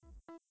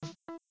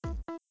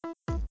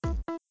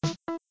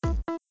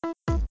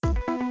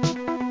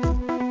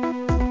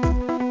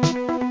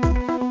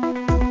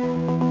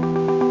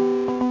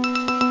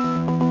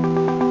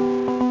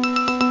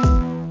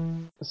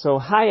So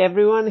hi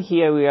everyone,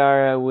 here we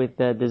are with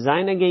the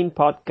Design Again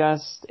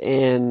podcast,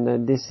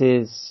 and this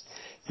is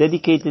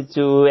dedicated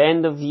to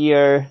end of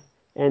year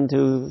and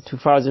to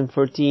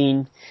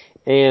 2014,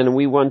 and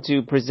we want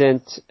to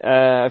present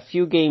a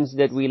few games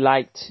that we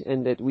liked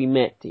and that we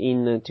met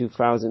in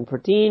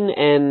 2014,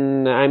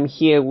 and I'm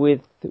here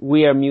with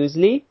We Are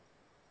Muesli.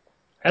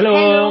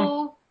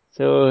 Hello.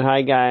 So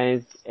hi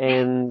guys,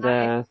 and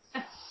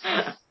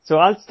so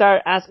I'll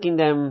start asking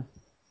them,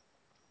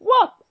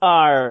 what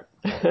are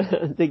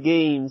the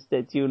games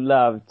that you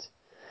loved?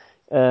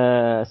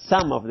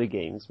 Some of the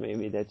games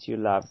maybe that you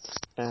loved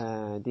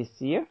this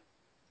year.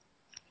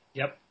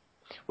 Yep.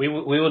 We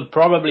would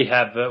probably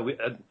have.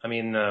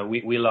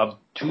 We love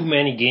too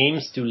many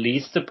games to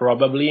list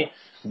probably,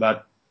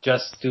 but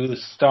just to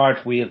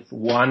start with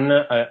one.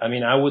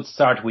 I would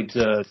start with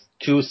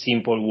two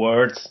simple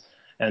words,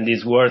 and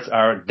these words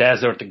are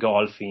desert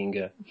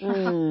golfing,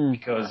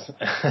 because.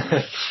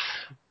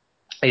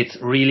 It's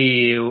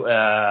really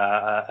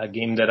a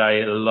game that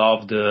I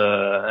loved,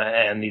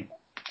 and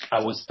I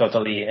was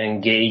totally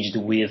engaged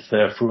with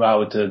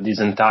throughout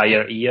this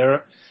entire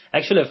year.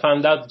 Actually, I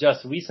found out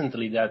just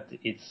recently that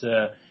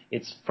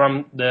it's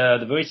from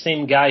the very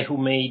same guy who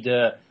made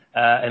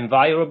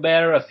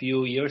EnviroBear a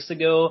few years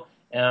ago,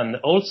 and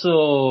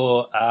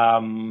also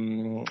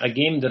a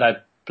game that I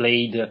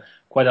played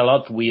quite a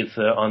lot with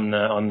on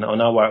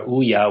our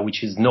Ouya,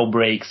 which is No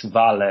Brakes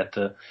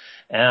Valet.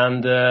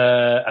 And,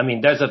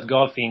 desert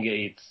golfing,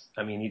 it's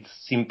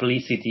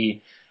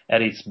simplicity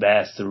at its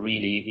best,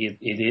 really.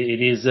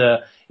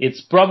 It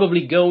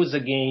probably goes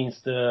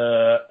against,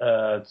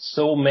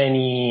 so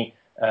many,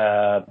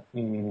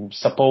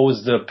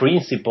 supposed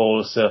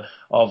principles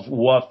of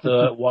what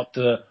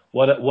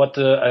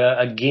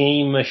a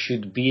game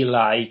should be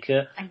like.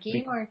 A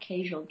game or a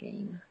casual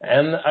game?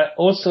 And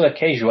also a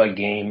casual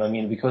game,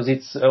 because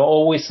it's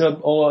always,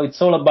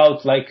 it's all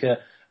about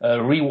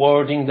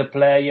rewarding the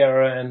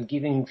player and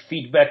giving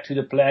feedback to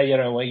the player.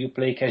 And when you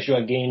play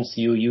casual games,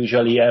 you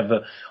usually have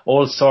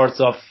all sorts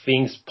of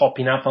things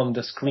popping up on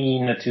the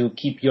screen to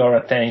keep your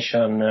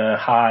attention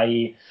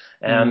high.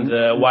 And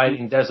while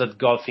in desert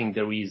golfing,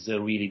 there is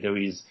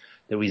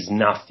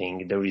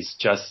nothing. There is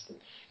just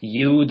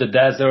you, the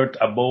desert,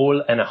 a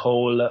ball, and a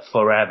hole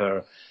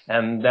forever.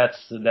 And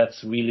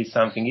that's really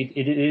something.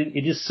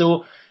 It is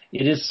so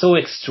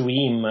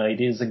extreme.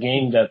 It is a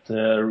game that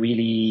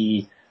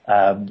really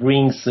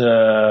brings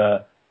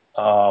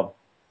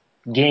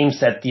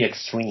games at the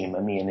extreme.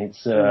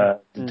 It's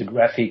the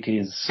graphic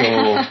is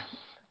so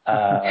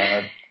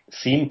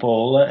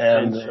simple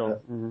and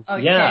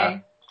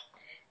Okay.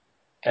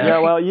 Yeah,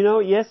 well,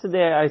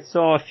 yesterday I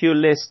saw a few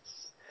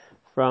lists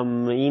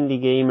from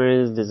indie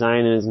gamers,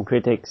 designers, and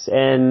critics,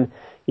 and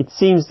it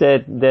seems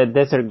that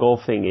desert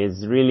golfing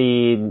is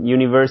really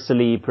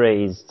universally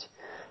praised.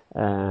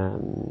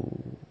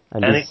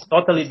 And it's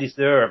totally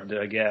deserved,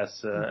 I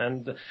guess.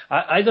 And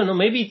I don't know,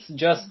 maybe it's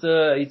just,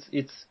 it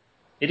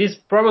is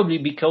probably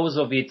because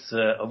of its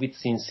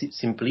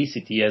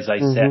simplicity, as I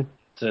said,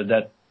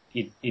 that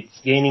it's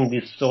gaining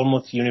this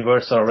almost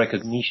universal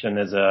recognition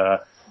as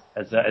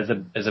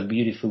a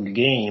beautiful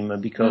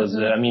game, because,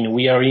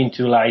 we are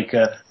into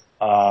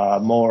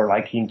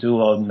more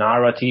into a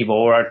narrative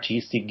or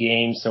artistic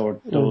games, or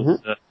those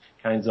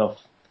kinds of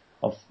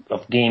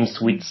games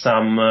with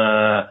some,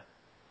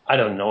 I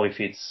don't know if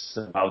it's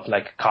about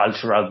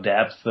cultural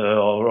depth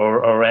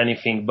or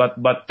anything,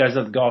 but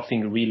desert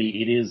golfing really,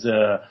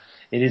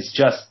 it is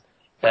just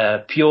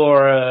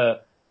pure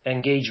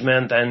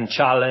engagement and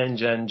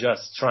challenge and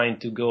just trying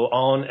to go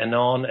on and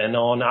on and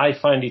on. I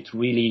find it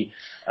really.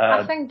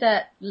 I think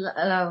that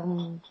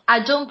I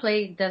don't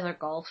play desert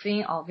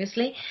golfing,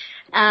 obviously,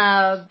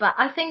 but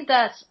I think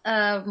that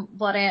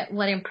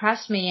what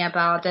impressed me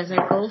about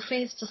desert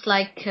golfing is just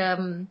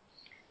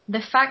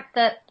the fact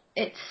that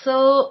it's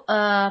so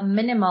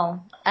minimal,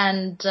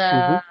 and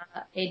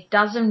it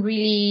doesn't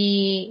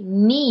really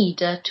need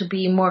to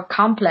be more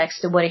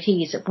complex than what it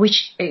is.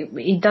 Which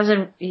it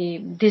doesn't.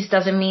 This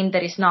doesn't mean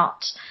that it's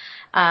not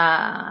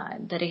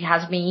that it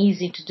has been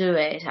easy to do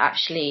it.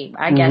 Actually,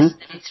 I guess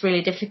that it's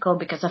really difficult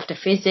because of the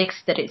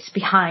physics that it's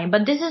behind.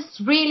 But this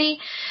is really,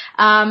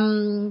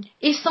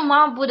 if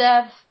someone would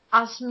have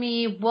asked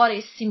me what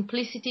is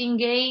simplicity in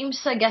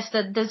games, I guess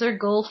that desert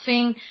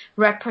golfing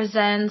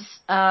represents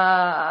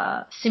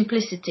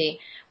simplicity,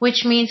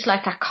 which means a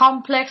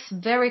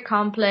very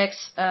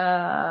complex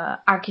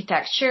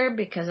architecture,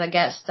 because I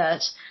guess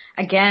that,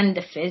 again,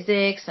 the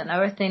physics and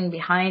everything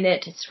behind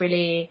it, it's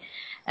really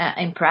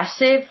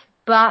impressive,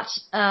 but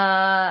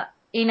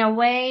in a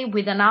way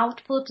with an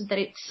output that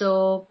it's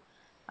so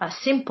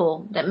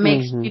simple, that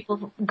makes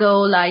people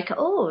go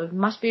oh, it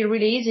must be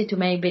really easy to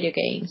make video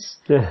games.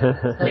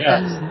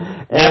 Yes.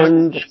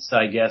 And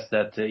I guess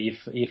that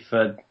if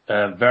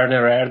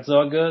Werner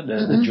Herzog,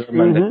 the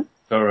German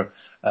director,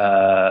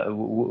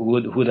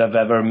 would have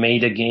ever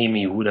made a game,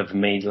 he would have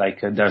made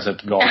a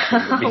desert golf.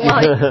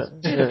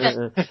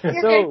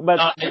 So, but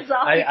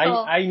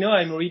I know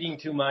I'm reading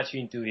too much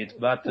into it,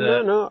 but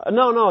no.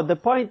 The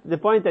point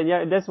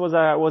that that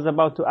was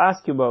about to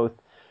ask you about.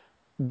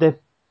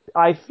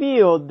 I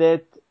feel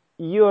that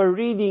you're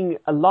reading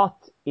a lot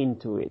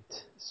into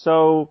it.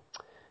 So,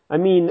 I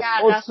mean,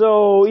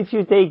 also, if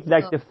you take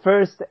like the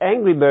first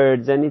Angry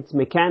Birds and its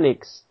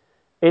mechanics,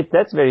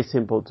 that's very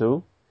simple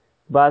too.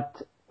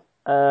 But,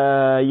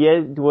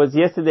 it was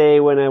yesterday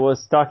when I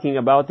was talking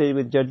about it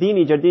with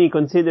Giardini. Giardini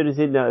considers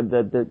it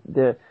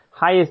the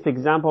highest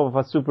example of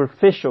a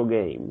superficial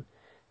game.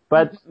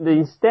 But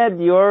instead,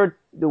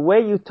 the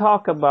way you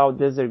talk about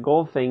Desert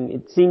Golfing,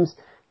 it seems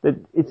that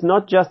it's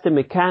not just the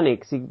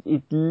mechanics.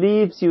 It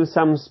leaves you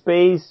some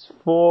space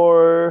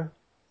for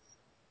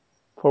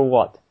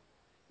what?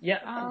 Yeah,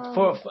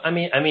 I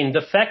mean,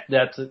 the fact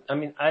that,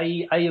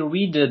 I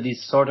read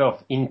this sort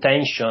of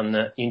intention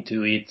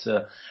into it.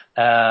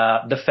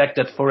 The fact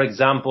that, for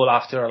example,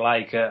 after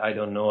like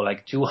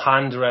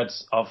 200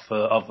 of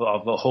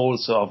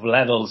holes of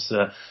levels,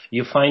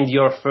 you find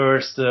your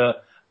first, a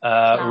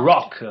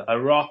rock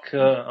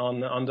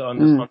on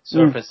the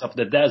surface of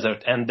the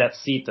desert, and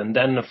that's it. And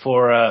then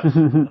for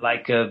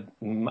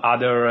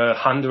other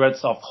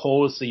hundreds of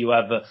holes, you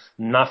have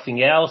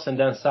nothing else, and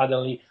then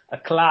suddenly a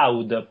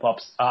cloud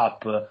pops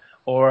up,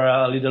 or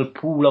a little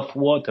pool of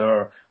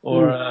water,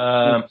 or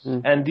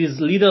and these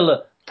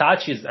little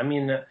touches. I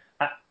mean,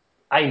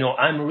 I know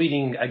I'm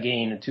reading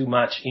again too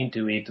much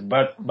into it,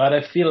 but I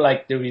feel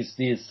like there is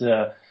this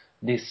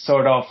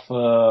sort of.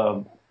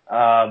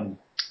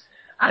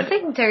 I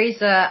think there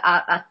is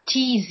a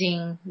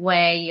teasing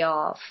way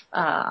of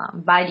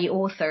by the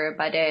author,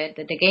 by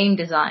the game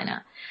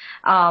designer,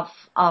 of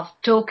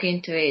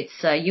talking to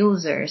its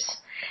users.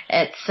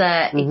 It's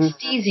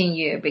teasing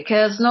you,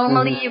 because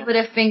normally you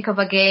would think of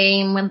a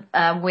game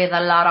with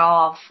a lot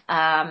of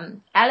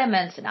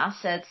elements and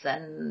assets,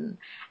 and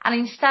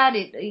instead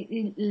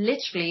it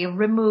literally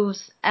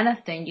removes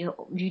anything.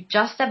 You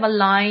just have a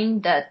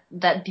line that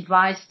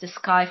divides the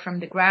sky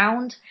from the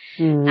ground,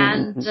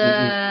 and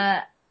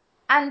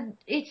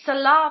it's a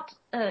lot,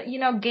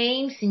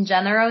 games in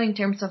general in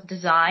terms of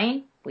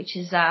design, which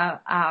is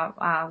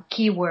a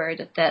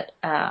keyword that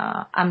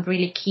I'm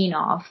really keen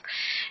of.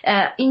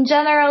 In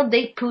general,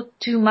 they put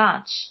too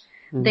much.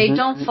 They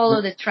don't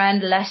follow the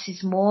trend less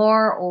is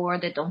more, or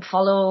they don't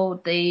follow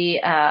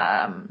the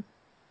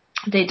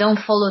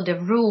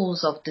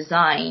rules of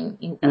design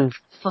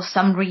for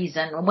some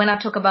reason. When I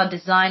talk about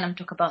design, I'm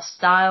talking about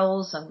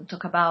styles, I'm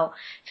talking about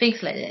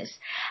things like this.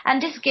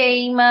 And this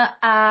game,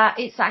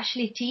 it's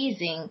actually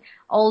teasing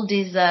all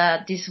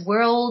this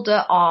world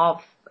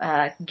of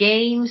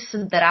games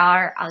that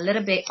are a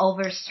little bit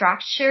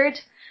overstructured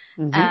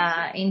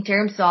in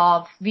terms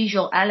of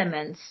visual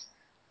elements.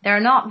 There are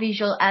not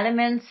visual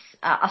elements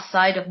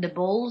aside of the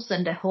balls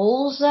and the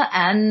holes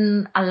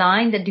and a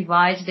line that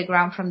divides the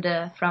ground from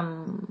the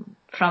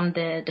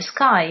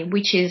sky,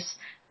 which is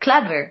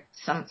clever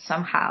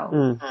somehow.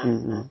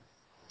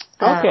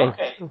 Okay.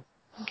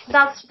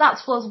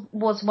 That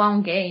was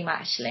one game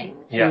actually.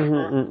 Yeah.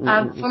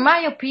 For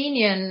my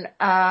opinion,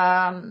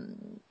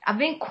 I've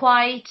been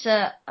quite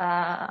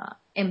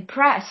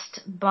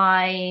impressed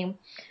by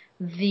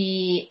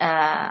the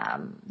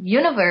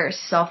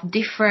universe of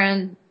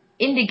different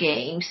indie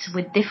games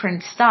with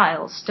different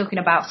styles, talking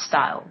about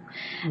style.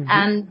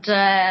 And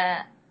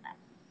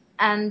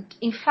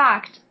in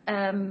fact,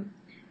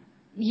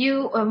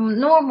 you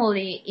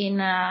normally in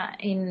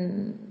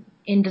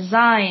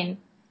design,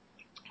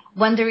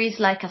 when there is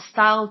like a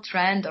style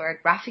trend or a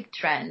graphic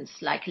trend,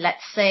 like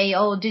let's say,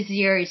 this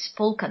year is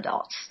polka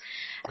dots.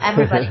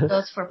 Everybody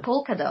goes for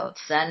polka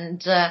dots,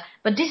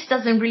 but this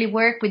doesn't really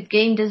work with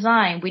game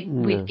design,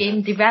 with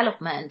game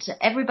development.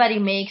 Everybody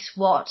makes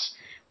what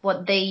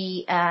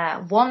they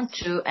want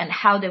to and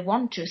how they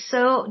want to.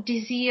 So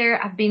this year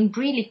I've been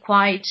really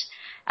quite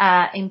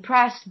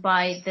impressed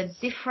by the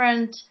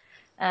different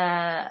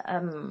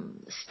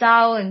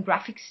style and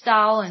graphic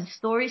style and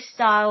story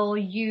style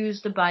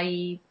used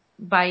by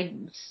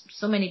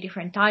so many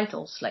different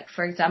titles. Like,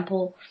 for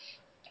example,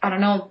 I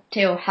don't know,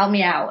 Theo, help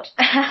me out.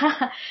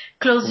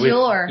 Close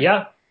Your.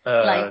 Yeah.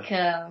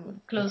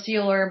 Close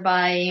Your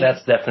by...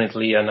 That's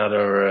definitely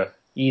another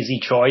easy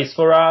choice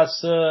for us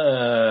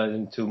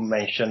to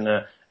mention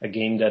a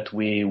game that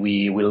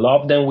we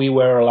loved, and we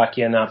were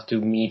lucky enough to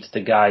meet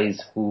the guys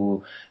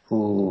who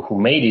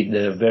made it,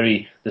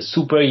 the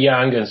super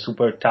young and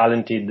super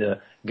talented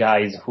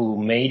guys who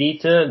made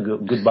it,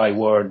 Goodbye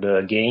World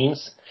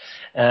Games.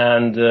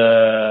 And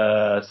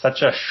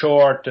such a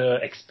short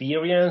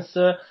experience,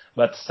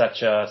 but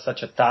such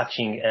a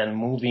touching and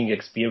moving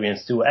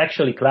experience too.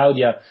 Actually,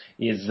 Claudia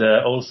is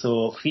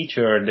also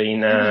featured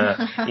in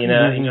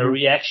a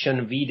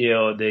reaction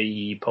video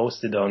they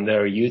posted on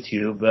their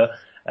YouTube.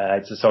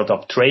 It's a sort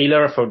of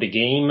trailer for the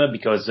game,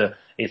 because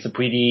it's a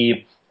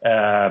pretty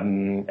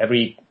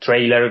every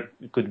trailer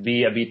could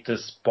be a bit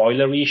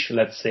spoilerish,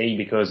 let's say,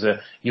 because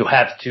you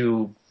have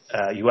to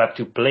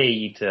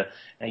play it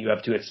and you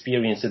have to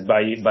experience it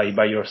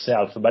by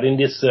yourself. But in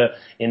this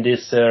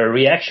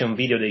reaction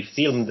video, they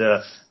filmed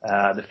the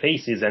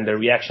faces and the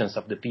reactions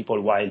of the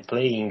people while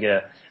playing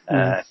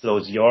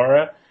Close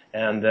Your,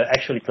 And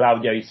actually,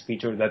 Claudia is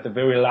featured at the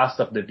very last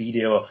of the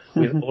video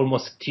with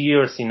almost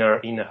tears in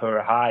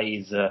her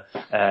eyes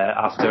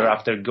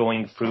after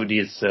going through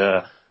this.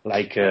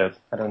 I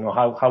don't know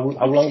how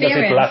long does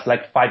it last?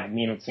 Like 5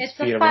 minutes. It's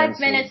a 5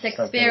 minutes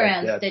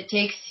experience that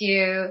takes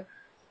you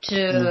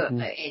to.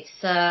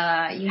 It's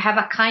you have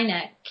a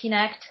Kinect.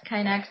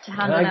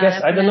 I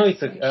guess I don't know.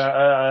 It's a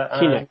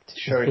Kinect.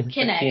 Sure, it's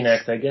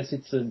Kinect. I guess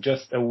it's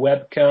just a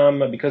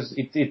webcam because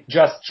it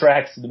just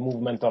tracks the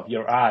movement of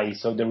your eye,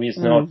 so there is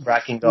no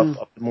tracking of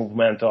the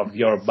movement of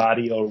your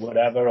body or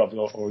whatever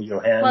or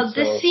your hands. Well,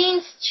 the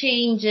scenes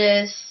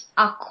changes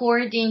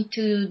according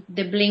to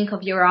the blink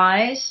of your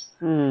eyes.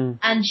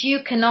 And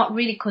you cannot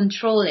really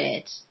control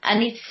it.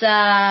 And it's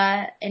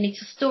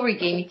a story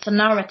game. It's a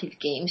narrative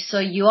game. So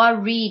you are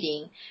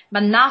reading,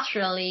 but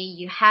naturally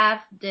you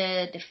have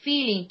the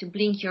feeling to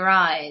blink your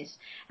eyes.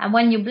 And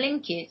when you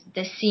blink it,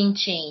 the scene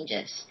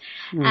changes.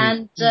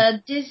 And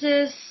this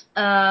is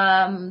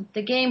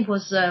the game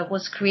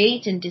was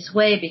created this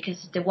way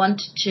because they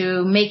wanted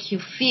to make you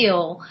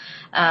feel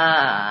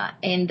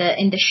in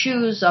the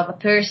shoes of a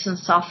person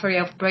suffering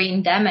of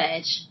brain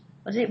damage.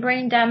 Was it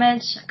brain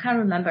damage? I can't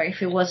remember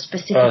if it was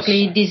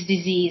specifically this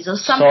disease or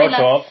something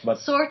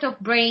sort of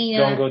brain.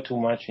 Don't go too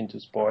much into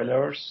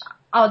spoilers.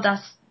 Oh,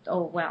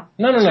 well.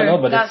 No,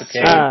 but that's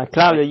okay.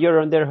 Claudia,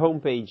 you're on their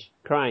homepage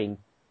crying.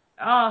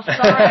 Oh,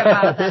 sorry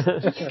about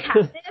that.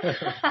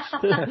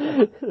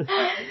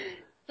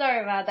 Sorry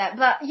about that.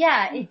 But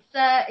yeah,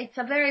 it's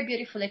a very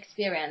beautiful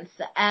experience.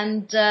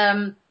 And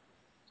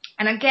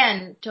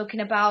again, talking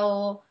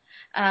about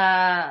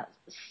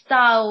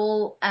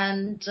style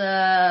and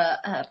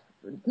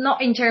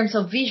not in terms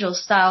of visual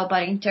style,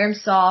 but in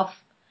terms of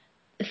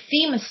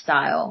theme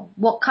style.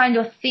 What kind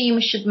of theme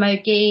should my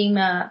game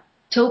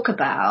talk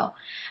about?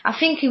 I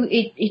think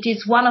it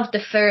is one of the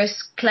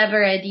first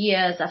clever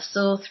ideas I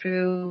saw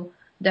through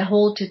the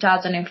whole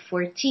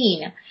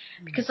 2014.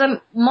 Because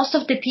most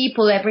of the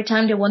people, every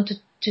time they want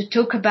to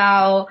talk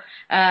about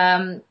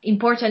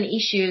important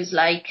issues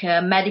like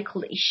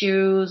medical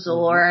issues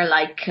or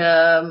like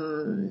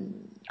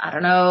I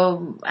don't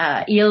know,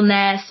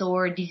 illness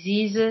or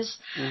diseases,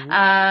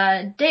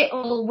 they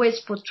always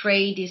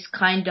portray this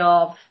kind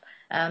of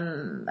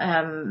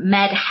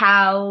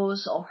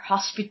madhouse or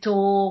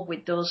hospital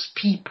with those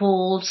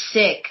people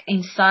sick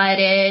inside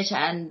it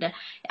and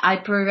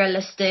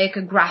hyper-realistic,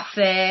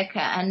 graphic,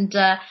 and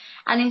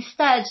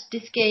instead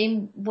this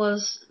game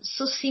was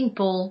so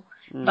simple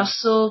but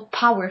so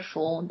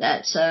powerful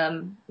that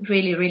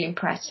really, really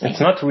impressed me.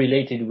 It's not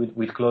related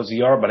with Close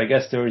Your, but I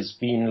guess there has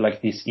been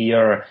like this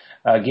year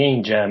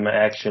game jam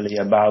actually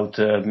about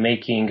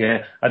making,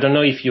 I don't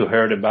know if you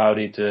heard about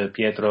it,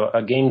 Pietro,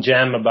 a game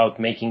jam about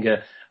making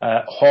a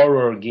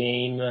horror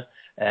game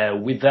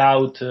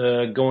without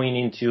going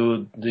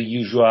into the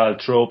usual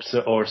tropes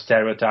or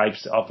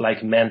stereotypes of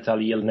like mental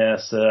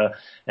illness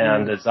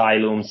and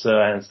asylums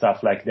and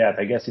stuff like that.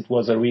 I guess it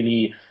was a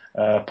really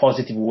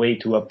positive way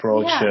to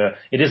approach.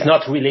 It is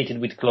not related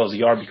with Close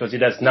Your because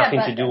it has nothing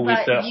to do with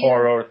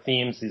horror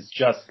themes. It's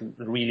just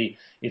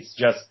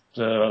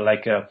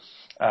like a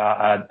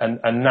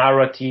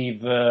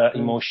narrative,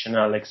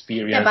 emotional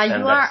experience. Yeah, but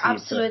you are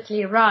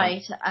absolutely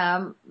right.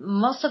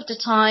 Most of the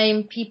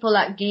time, people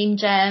at game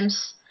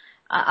jams,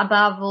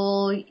 above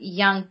all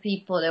young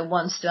people that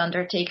wants to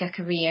undertake a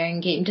career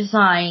in game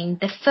design,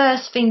 the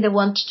first thing they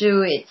want to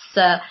do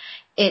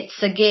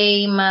it's a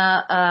game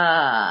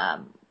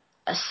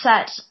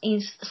set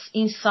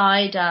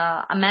inside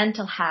a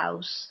mental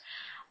house,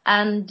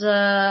 and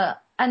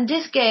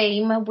this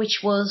game,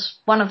 which was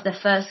one of the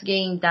first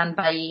games done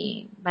by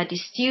the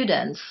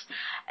students,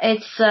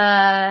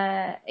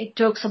 it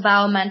talks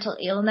about mental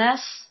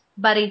illness,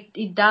 but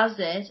it does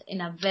it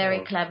in a very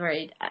clever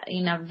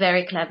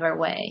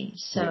way.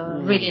 So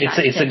really,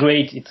 it's a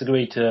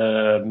great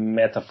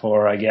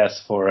metaphor, I guess,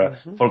 for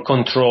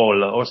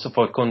control, also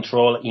for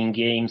control in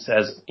games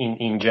as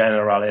in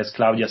general. As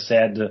Claudia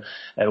said,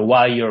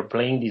 while you're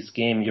playing this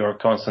game, you're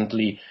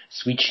constantly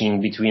switching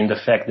between the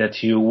fact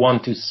that you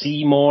want to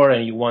see more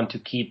and you want to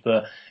keep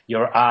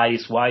your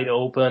eyes wide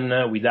open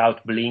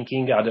without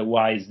blinking,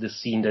 otherwise the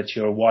scene that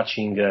you're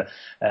watching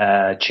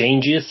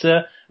changes.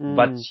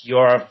 But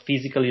you're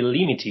physically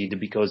limited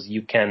because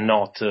you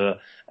cannot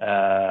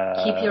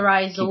keep your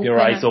eyes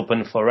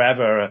open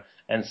forever.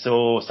 And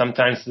so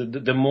sometimes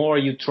the more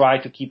you try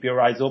to keep your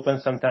eyes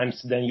open,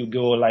 sometimes then you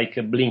go like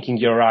blinking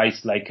your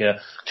eyes like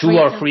 2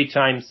 or 3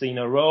 times in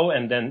a row,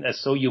 and then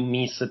so you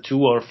miss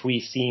 2 or 3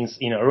 scenes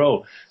in a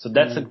row. So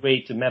that's a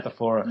great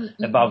metaphor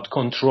about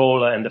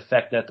control and the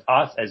fact that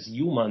us as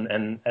human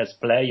and as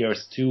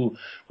players too,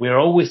 we're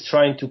always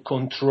trying to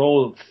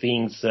control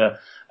things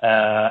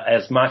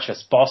as much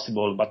as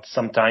possible, but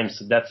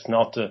sometimes that's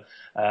not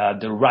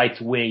the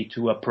right way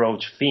to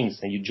approach things,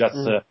 and you just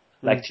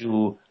like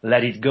to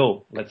let it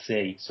go, let's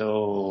say.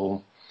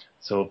 So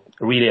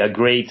really a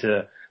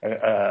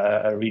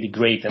really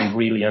great and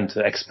brilliant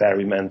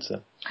experiment.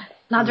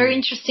 Another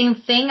interesting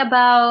thing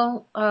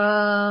about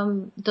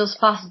those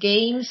past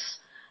games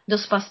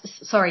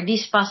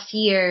these past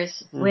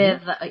years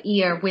with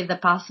the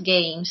past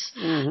games.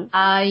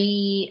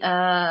 I'm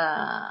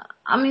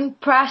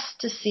impressed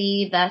to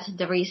see that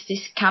there is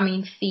this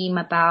coming theme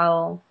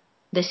about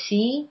the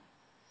sea.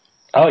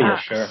 Oh yeah,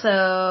 sure.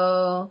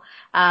 So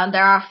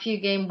there are a few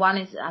games. One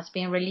has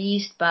been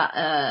released, but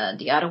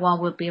the other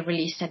one will be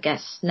released, I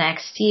guess,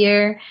 next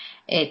year.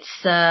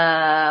 It's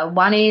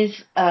one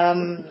is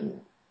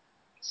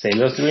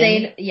Sailor's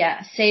Dreams.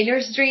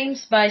 Sailor's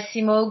Dreams by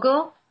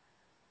Simogo.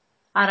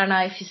 I don't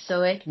know if you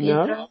saw it,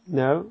 Pietro.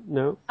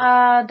 No.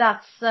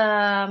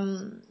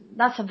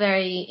 That's a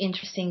very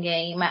interesting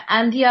game.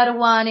 And the other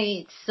one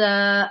is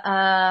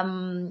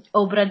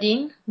Obra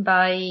Dinn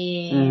by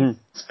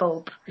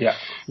Spope. Yeah.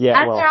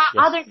 And there are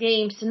other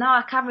games. Now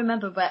I can't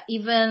remember, but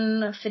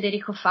even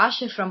Federico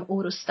Fasce from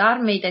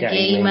Eurostar made a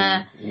game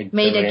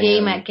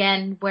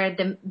again where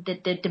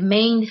the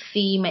main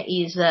theme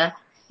is the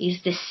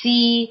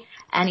sea,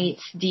 and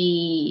it's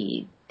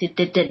the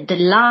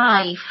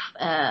life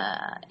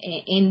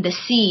in the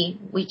sea,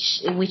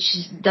 which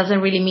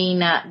doesn't really mean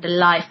the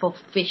life of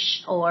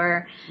fish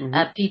or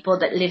people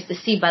that live the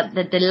sea, but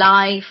the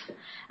life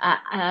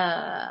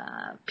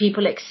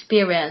people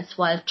experience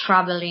while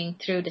traveling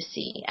through the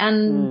sea.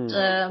 And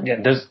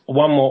there's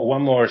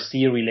one more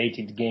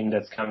sea-related game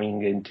that's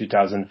coming in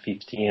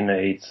 2015.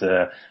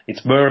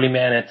 It's Burly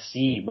Man at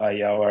Sea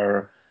by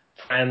our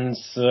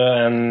friends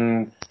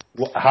and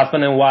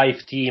husband and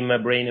wife team,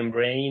 Brain and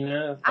Brain,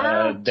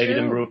 David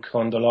and Brooke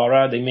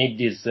Condolora. They made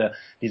this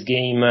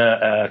game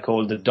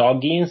called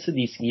Doggins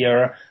this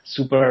year.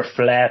 Super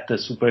flat,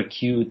 super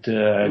cute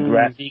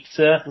graphics,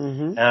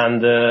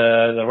 and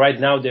right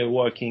now they're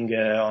working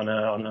on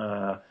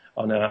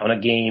a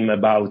game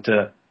about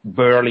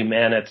burly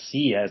men at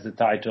sea, as the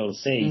title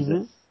says.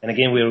 And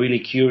again, we're really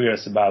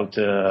curious about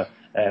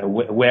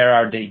where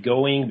are they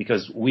going,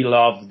 because we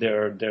love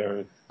their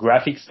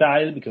graphic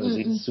style, because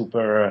it's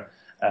super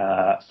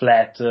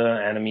flat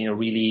and I mean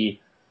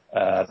really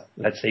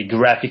let's say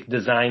graphic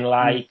design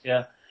like.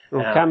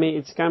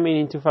 It's coming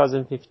in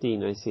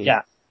 2015, I see.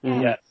 Yeah.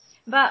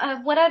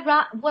 But what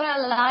I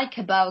like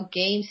about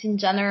games in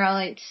general,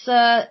 it's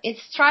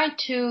trying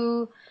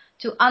to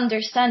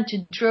understand, to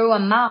draw a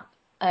map,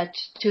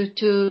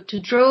 to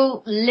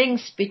draw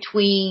links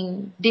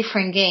between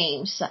different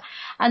games,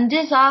 and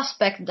this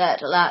aspect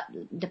that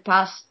the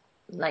past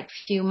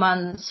few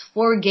months,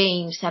 4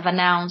 games have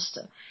announced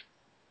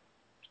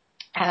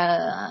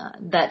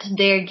that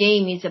their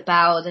game is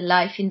about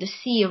life in the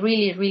sea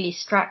really, really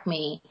struck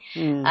me.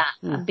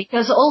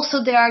 Because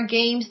also there are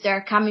games that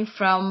are coming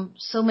from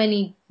so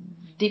many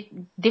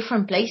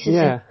different places in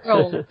the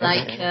world,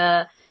 like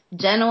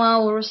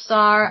Genoa,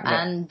 Eurostar,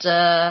 and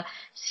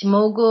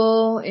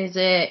Simogo is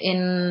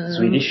in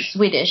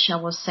Swedish. I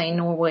was saying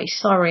Norway.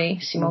 Sorry,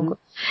 Simogo.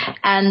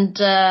 And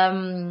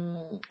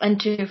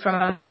two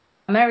from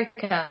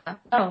America.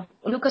 Oh,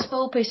 Lucas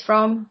Pope is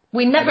from.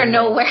 We never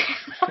know where.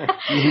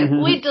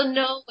 We don't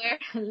know where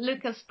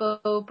Lucas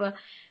Pope,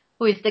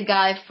 who is the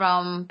guy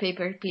from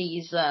Paper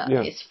Please,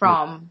 is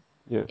from.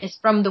 Is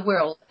from the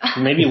world.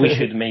 Maybe we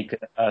should make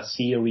a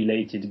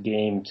sea-related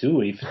game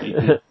too, if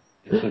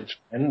it's a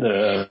trend.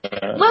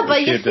 Well,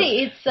 but you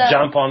see, it's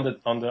jump on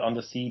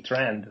the sea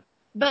trend.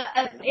 But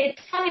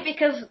it's funny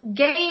because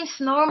games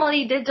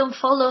normally they don't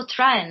follow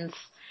trends.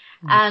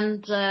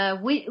 And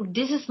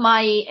this is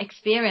my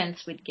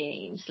experience with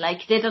games.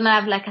 Like, they don't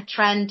have like a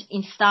trend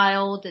in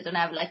style. They don't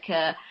have like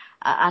a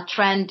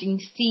trend in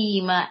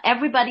theme.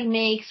 Everybody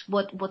makes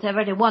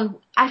whatever they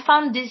want. I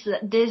found this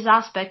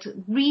aspect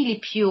really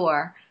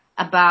pure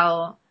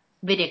about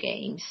video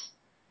games.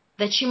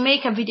 That you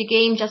make a video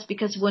game just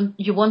because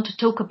you want to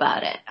talk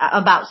about it,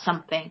 about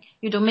something.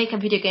 You don't make a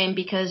video game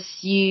because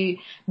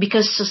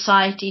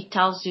society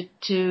tells you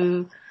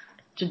to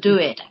do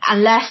it,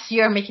 unless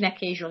you're making a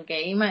casual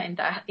game in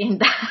that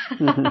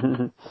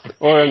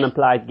or an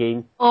applied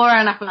game.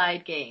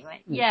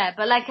 Yeah,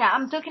 but like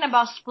I'm talking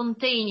about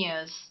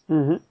spontaneous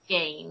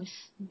games.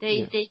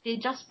 They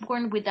just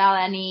born without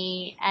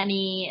any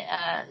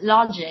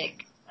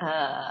logic,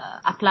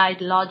 applied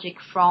logic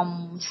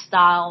from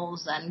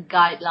styles and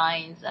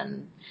guidelines,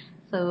 and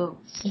so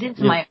this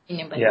is my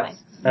opinion, by the way.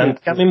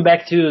 And coming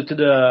back to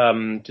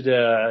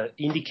the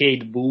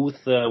Indicate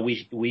booth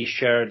we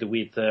shared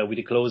with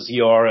the Close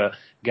Your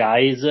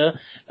guys,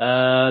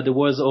 there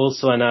was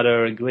also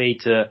another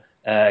great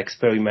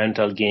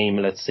experimental game,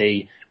 let's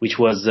say, which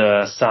was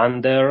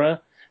Sunder,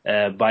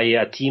 by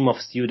a team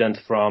of students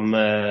from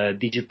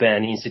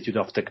DigiPen Institute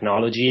of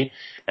Technology,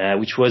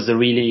 which was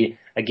really,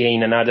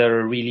 again,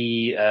 another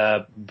really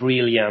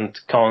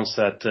brilliant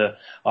concept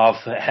of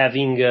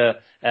having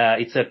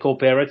it's a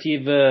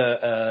cooperative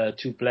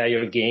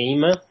 2-player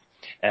game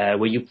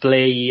where you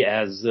play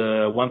as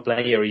one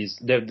player you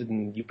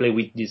play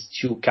with these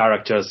 2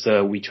 characters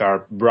which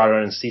are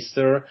brother and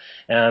sister,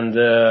 and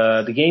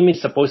the game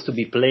is supposed to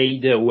be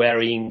played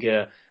wearing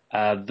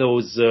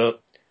those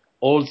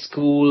old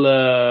school,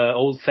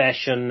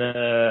 old-fashioned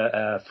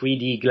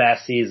 3D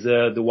glasses,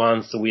 the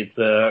ones with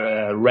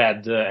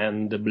red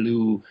and the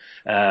blue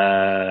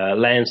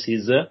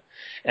lenses.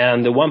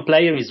 And one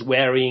player is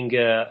wearing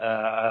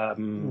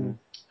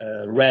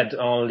red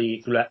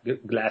only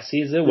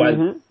glasses,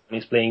 while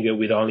he's playing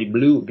with only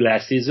blue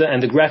glasses.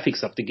 And the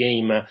graphics of the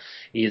game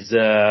is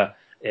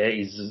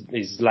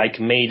like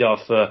made of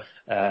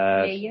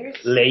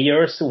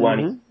layers. One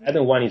is red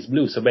and one is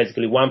blue. So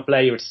basically, one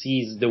player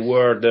sees the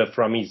world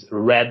from his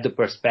red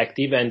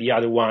perspective, and the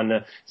other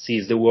one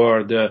sees the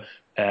world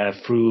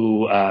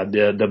through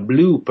the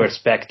blue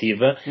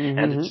perspective.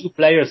 And the two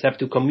players have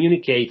to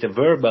communicate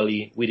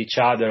verbally with each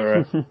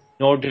other in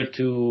order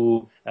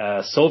to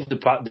solve the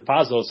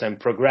puzzles and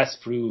progress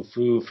through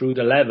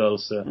the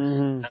levels.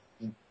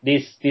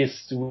 This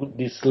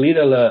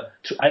little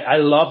I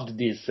loved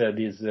this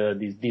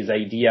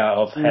idea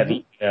of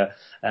having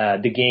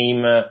the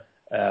game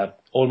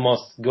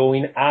almost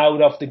going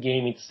out of the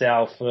game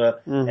itself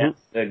and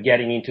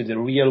getting into the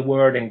real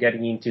world and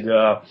getting into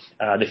the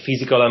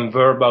physical and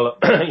verbal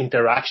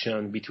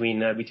interaction between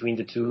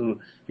the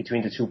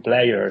two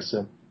players.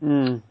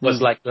 It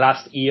was like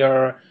last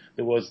year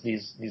there was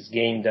this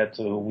game that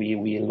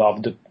we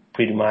loved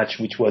pretty much,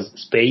 which was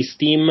Space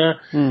Team,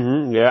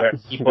 where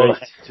people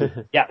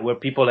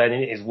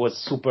it was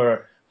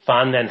super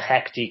fun and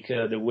hectic,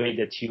 the way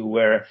that you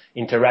were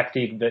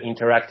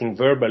interacting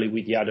verbally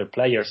with the other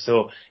players.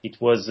 So it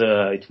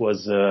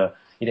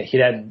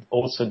had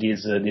also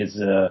this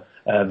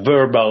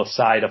verbal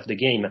side of the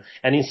game.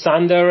 And in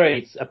Thunder,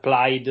 it's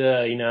applied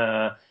in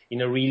a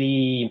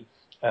really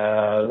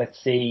let's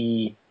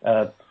say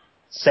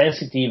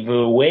sensitive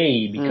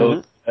way,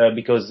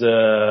 because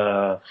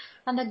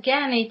and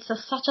again, it's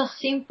such a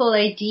simple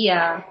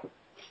idea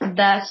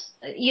that,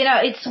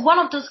 it's one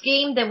of those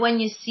games that when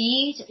you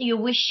see it, you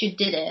wish you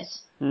did it.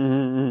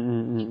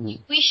 You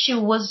wish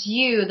it was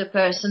you, the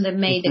person that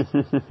made it.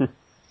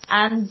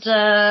 And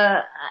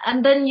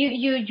then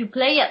you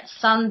play at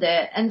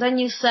Sunday, and then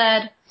you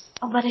said,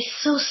 oh, but it's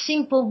so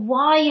simple.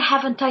 Why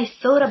haven't I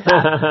thought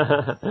about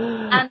it?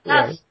 And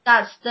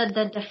that's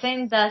the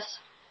thing that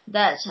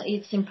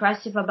it's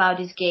impressive about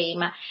this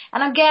game.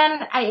 And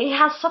again, it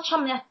has such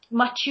a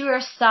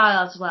mature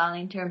style as well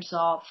in terms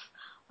of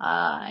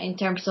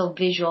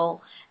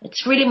visual.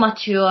 It's really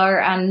mature,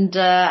 and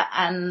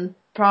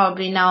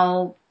probably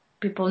now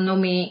people know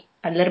me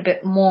a little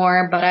bit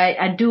more, but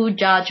I do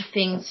judge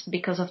things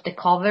because of the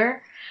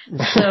cover.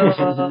 So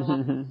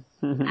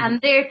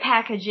and their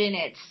packaging,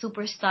 it's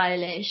super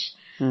stylish.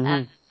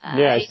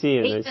 I see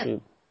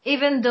it.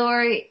 Even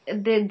though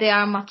they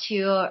are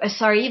mature,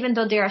 even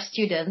though they are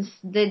students,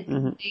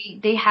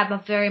 they have a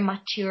very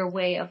mature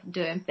way of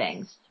doing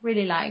things.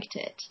 Really liked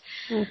it.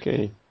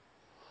 Okay.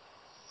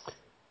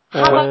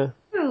 How about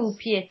you,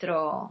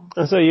 Pietro?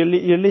 So your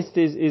list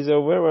is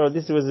over. Well,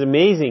 this was an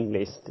amazing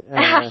list.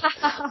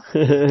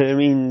 I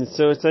mean,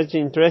 so such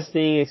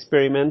interesting,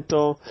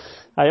 experimental.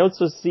 I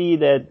also see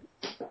that,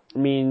 I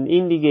mean,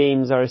 indie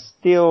games are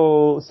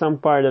still, some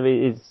part of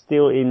it is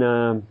still in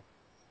a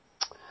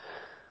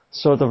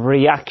sort of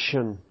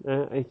reaction.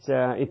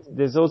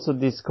 There's also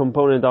this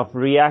component of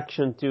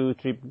reaction to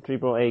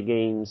AAA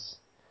games.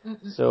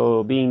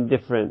 So being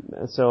different.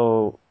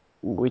 So,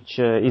 which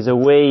is a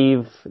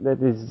wave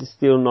that is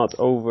still not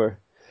over.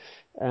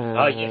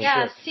 Something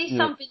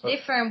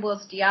different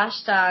was the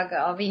hashtag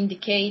of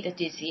Indicate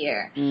this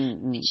year,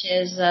 which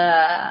is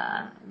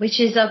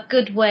a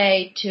good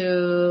way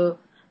to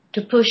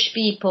push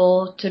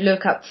people to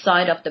look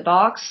outside of the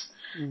box.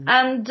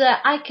 And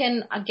I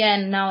can,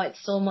 again, now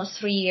it's almost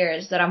 3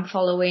 years that I'm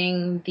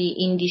following the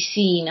indie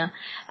scene,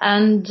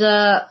 and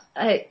the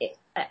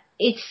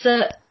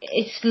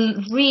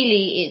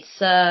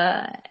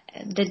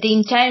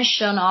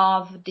intention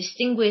of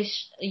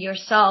distinguish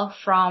yourself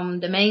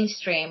from the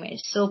mainstream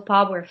is so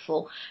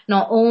powerful,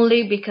 not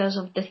only because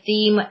of the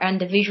theme and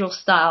the visual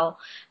style,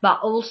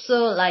 but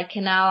also like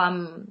now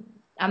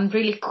I'm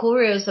really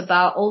curious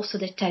about also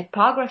the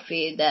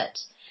typography that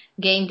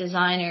game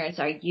designers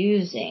are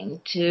using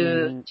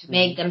to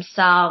make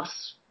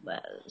themselves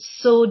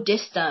so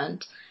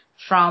distant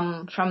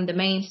from the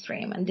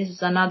mainstream. And this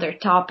is another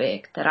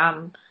topic that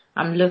I'm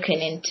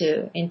looking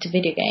into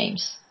video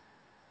games.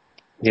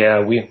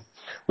 Yeah, we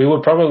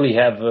will probably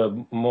have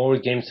more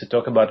games to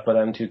talk about, but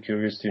I'm too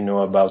curious to know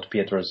about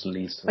Pietro's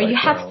list. But you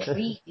have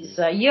threes.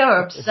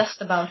 You're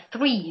obsessed about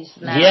threes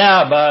now.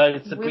 Yeah, but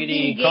it's a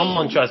pretty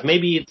common choice.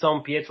 Maybe it's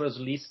on Pietro's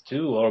list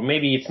too, or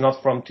maybe it's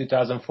not from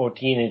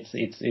 2014.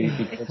 It's released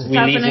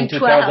in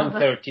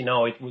 2013.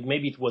 No,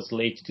 maybe it was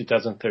late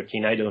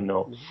 2013. I don't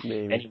know.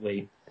 Maybe.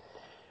 Anyway.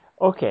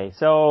 Okay,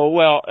 so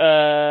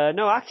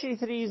no, actually,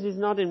 threes is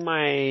not in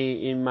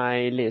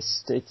my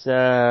list. It's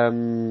a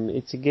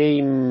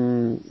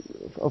game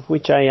of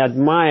which I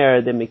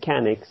admire the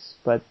mechanics,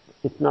 but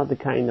it's not the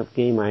kind of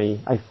game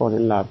I fall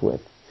in love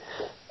with.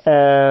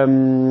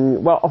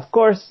 Well, of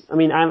course, I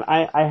mean,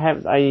 I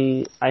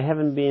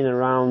haven't been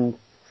around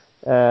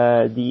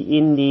the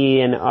indie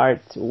and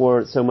art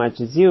world so much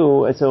as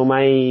you. So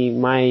my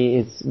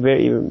it's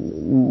very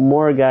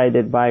more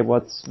guided by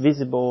what's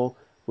visible,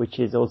 which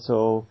is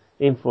also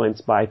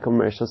influenced by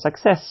commercial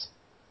success.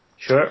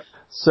 Sure.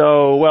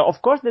 So, well,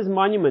 of course, there's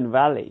Monument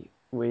Valley.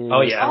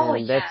 Oh yeah.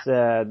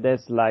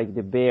 That's like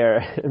the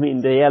bear. I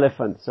mean, the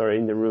elephants are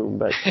in the room,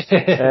 but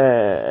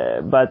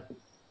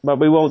but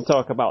we won't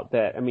talk about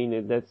that. I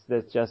mean,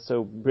 that's just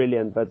so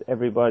brilliant. But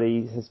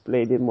everybody has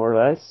played it more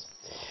or less.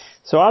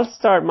 So I'll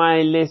start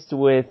my list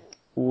with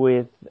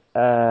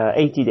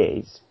 80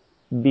 Days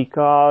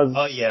because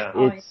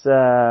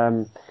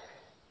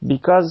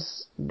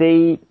it's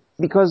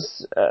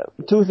because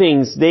two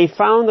things. They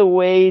found a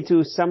way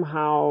to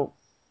somehow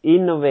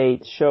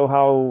innovate, show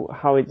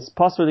how it's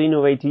possible to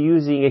innovate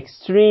using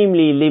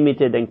extremely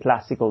limited and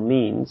classical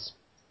means.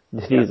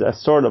 This is a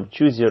sort of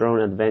choose your own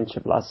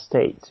adventure plus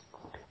state.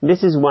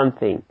 This is one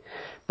thing.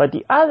 But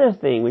the other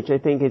thing, which I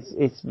think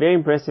it's very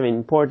impressive and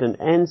important,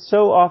 and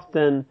so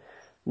often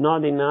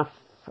not enough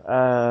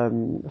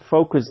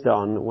focused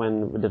on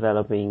when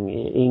developing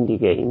indie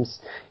games,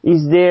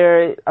 is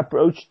their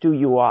approach to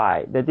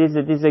UI. That is,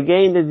 it is a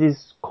game that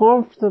is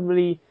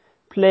comfortably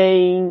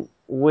playing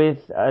with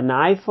an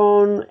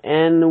iPhone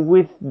and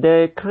with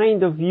the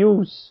kind of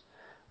use,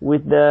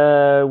 with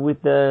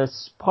the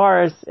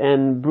sparse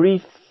and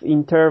brief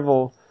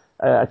interval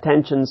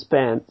attention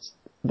spans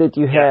that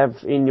you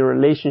have in your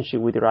relationship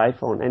with your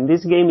iPhone. And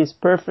this game is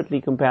perfectly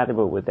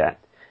compatible with that.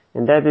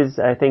 And that is,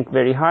 I think,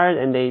 very hard,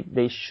 and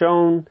they've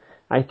shown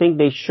a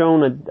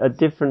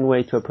different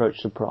way to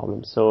approach the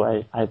problem. So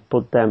I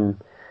put them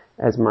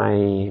as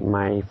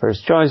my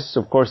first choice.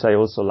 Of course, I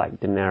also like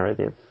the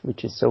narrative,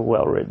 which is so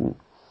well written.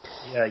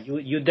 Yeah,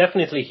 you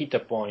definitely hit a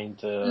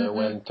point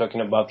when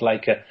talking about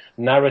like a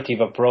narrative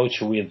approach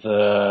with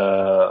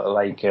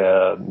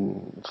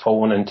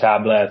phone and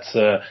tablets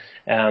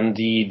and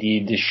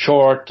the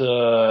short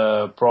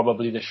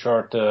probably the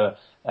short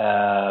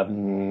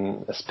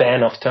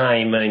span of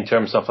time in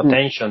terms of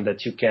attention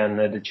that you can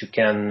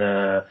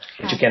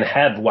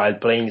have while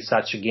playing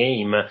such a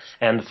game,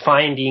 and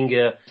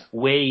finding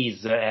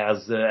ways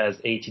as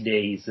 80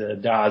 Days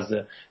does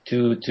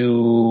to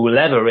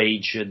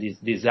leverage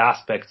this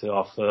aspect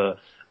of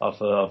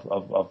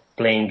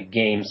playing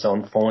games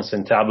on phones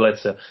and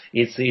tablets.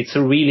 It's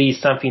really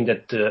something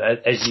that,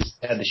 as you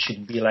said,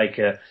 should be like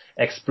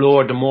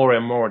explored more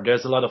and more.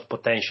 There's a lot of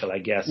potential, I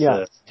guess.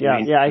 I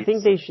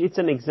think it's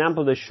an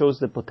example that shows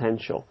the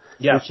potential,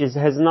 which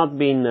has not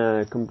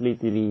been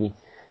completely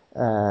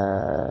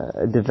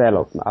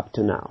developed up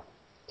to now.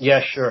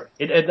 Yeah, sure.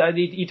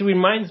 It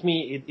reminds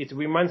me. It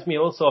reminds me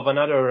also of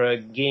another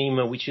game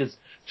which is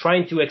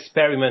trying to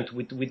experiment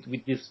with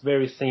this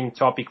very same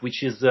topic,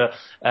 which is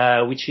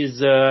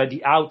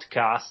The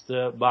Outcast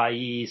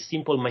by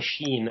Simple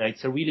Machine.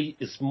 It's a really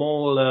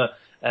small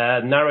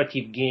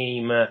narrative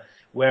game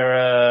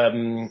where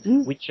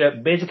which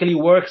basically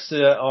works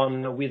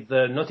with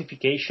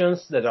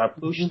notifications that are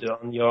pushed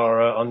on your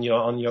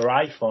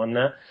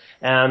iPhone.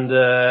 And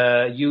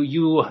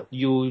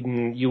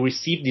you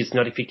receive this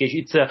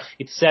notification.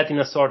 It's set in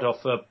a sort of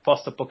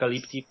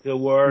post-apocalyptic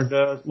world,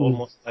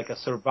 almost like a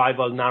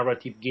survival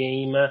narrative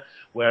game,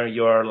 where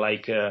you're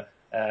like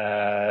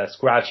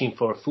scratching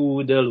for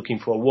food, looking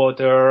for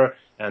water,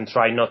 and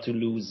try not to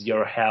lose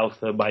your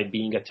health by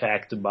being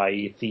attacked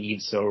by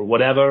thieves or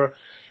whatever.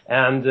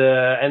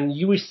 And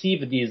you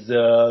receive these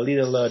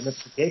little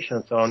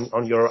notifications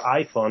on your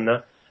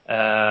iPhone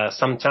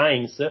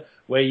sometimes,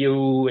 where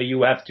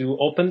you have to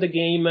open the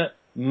game,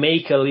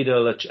 make a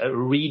little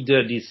read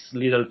this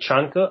little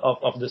chunk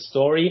of the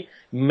story,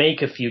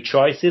 make a few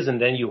choices, and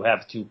then you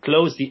have to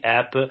close the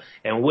app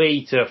and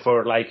wait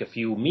for like a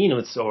few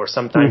minutes or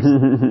sometimes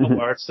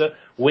hours,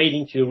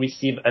 waiting to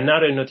receive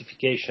another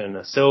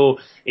notification. So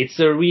it's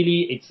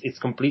it's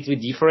completely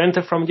different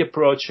from the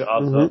approach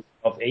of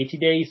 80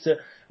 Days,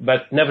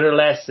 but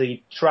nevertheless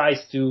it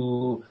tries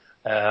to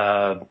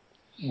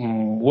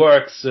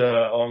works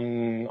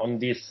on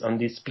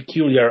this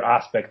peculiar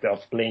aspect of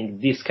playing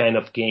this kind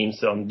of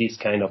games on this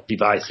kind of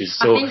devices.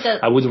 So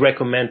I would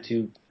recommend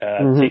to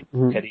take a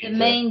look at it. The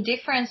main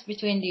difference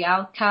between The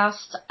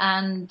Outcast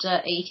and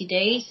 80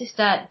 Days is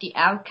that The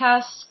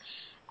Outcast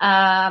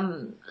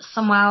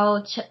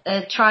somehow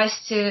tries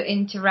to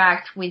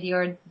interact with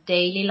your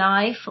daily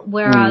life,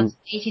 whereas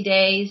 80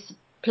 Days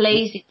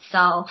plays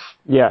itself.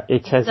 Yeah,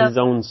 it has its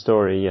own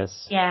story,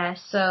 yes. Yeah,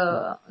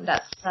 so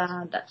that's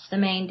the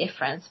main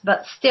difference.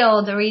 But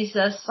still, there is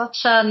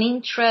such an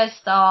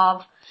interest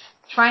of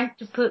trying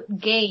to put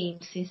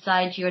games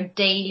inside your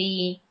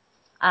daily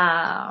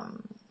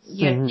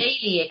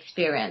daily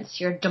experience,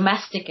 your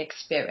domestic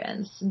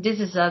experience. This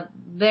is a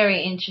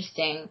very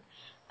interesting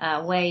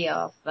way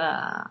of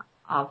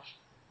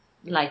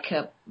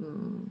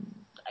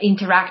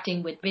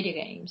interacting with video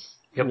games.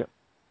 Yep.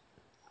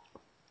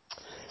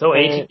 So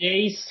 80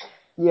 Days.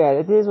 Yeah,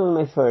 that is one of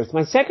my first.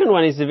 My second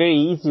one is a very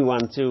easy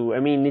one too.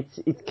 I mean,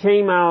 it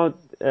came out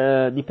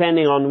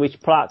depending on which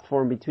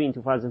platform between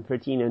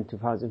 2013 and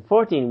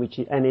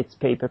 2014, and it's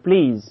Paper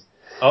Please.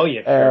 Oh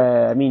yeah,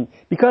 sure. I mean,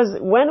 because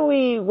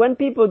when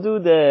people do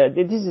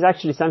this is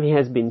actually something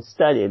has been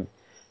studied.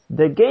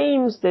 The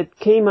games that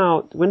came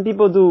out, when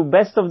people do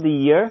best of the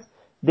year,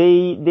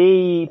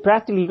 they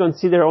practically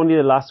consider only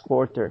the last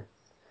quarter.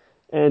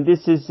 And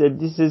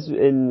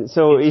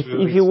so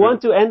if you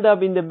want to end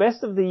up in the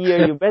best of the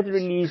year, you better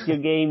release your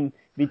game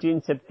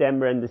between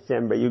September and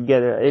December.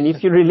 And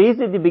if you release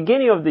it at the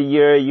beginning of the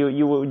year,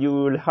 you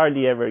will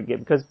hardly ever get,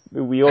 because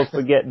we all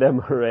forget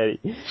them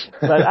already.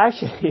 But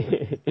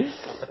actually,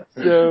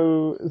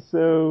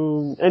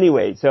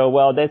 anyway,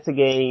 well, that's a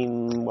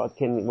game. What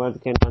can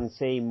one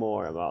say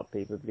more about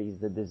Paper Please?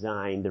 The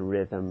design, the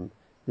rhythm,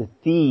 the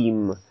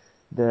theme,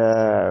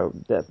 the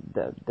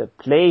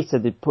place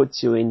that it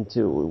puts you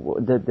into,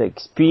 the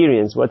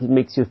experience, what it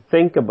makes you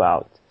think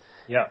about.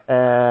 Yeah.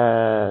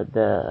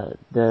 The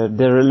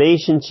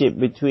relationship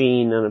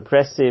between an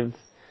oppressive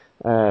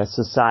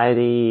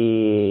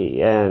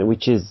society,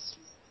 which is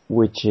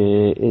not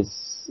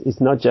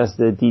just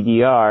the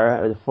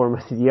DDR, the former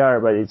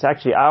DDR, but it's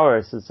actually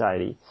our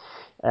society,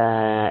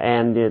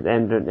 and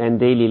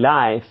daily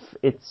life.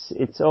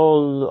 It's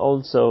all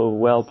also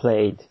well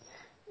played,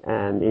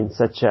 and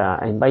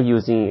and by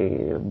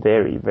using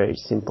very, very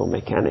simple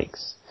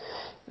mechanics.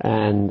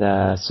 And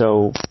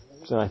so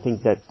I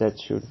think that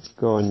should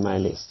go on my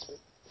list.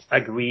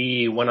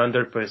 Agree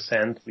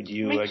 100% with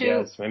you. Me I too.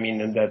 guess. I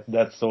mean,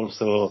 that's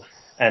also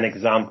an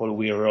example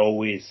we are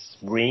always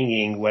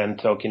bringing when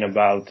talking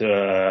about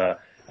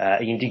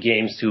indie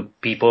games to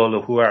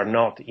people who are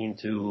not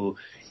into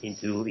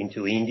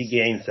indie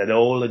games at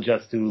all,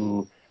 just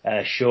to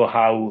show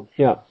how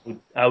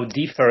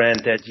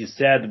different, as you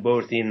said,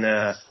 both in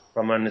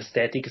from an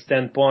aesthetic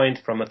standpoint,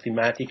 from a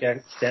thematic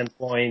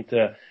standpoint,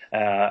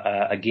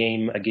 a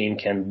game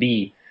can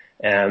be.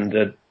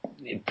 And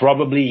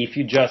probably if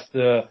you just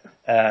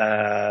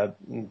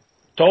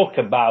talk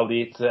about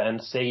it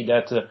and say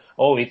that,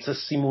 it's a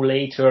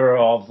simulator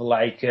of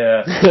like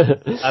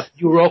a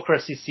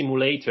bureaucracy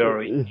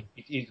simulator,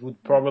 it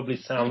would probably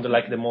sound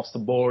like the most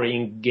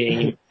boring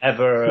game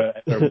ever.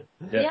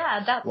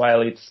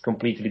 While it's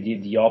completely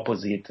the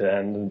opposite.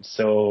 And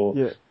so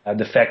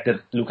the fact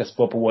that Lucas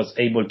Pope was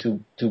able to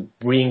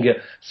bring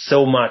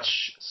so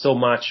much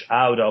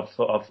out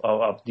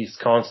of this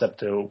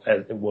concept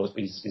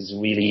is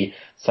really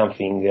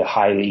something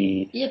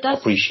highly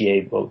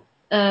appreciable.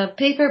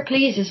 Paper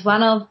Please is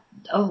one of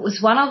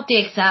the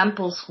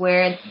examples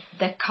where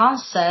the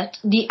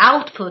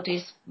output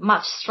is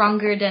much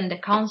stronger than the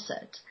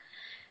concept.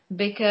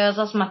 Because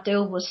as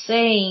Matteo was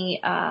saying,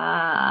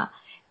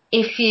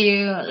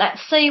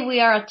 let's say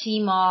we are a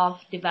team of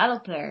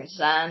developers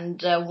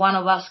and one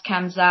of us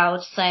comes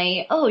out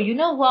saying, oh, you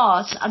know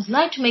what, I'd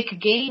like to make a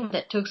game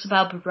that talks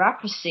about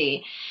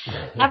bureaucracy.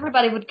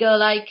 Everybody would go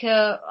like,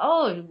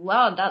 oh,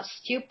 wow, that's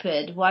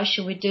stupid. Why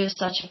should we do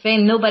such a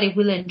thing? Nobody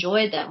will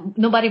enjoy that.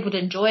 Nobody would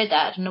enjoy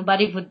that.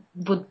 Nobody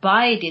would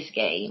buy this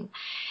game.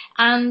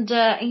 And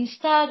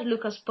instead,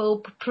 Lucas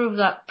Pope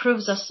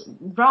proves us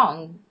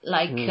wrong.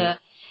 Like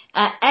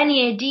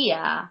any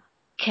idea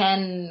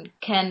can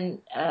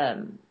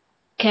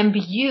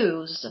be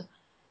used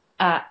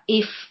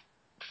if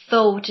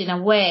thought in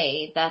a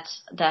way that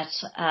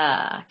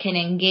can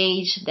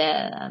engage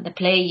the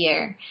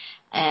player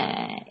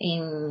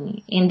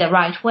in the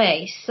right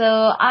way. So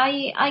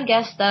I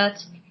guess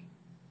that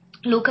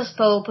Lucas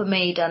Pope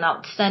made an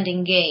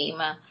outstanding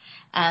game,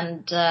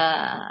 and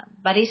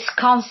but his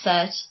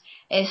concept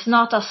is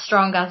not as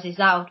strong as his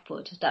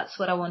output. That's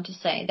what I want to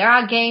say. There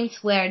are games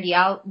where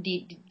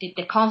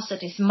the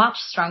concept is much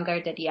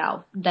stronger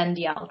than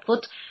the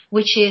output,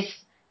 which is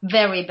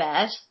very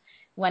bad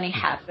when it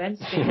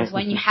happens, because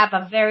when you have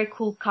a very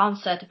cool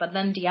concept but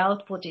then the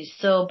output is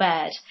so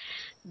bad,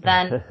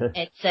 then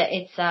it's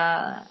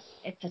a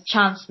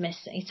chance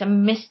missing. It's a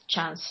missed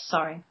chance.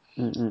 Sorry.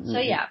 So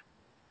yeah,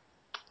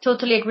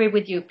 totally agree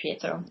with you,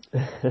 Pietro.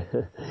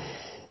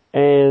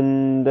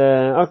 And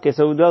okay,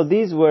 so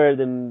these were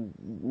the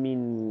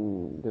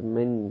main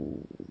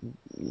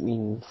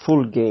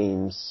full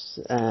games.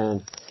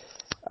 And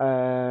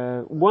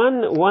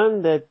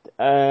one that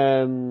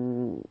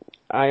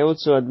I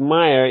also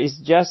admire is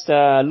just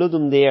a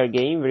Ludum Dare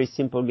game, very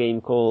simple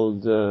game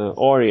called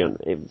Orion.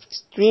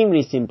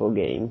 Extremely simple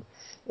game,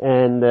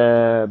 and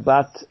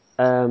but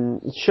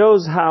it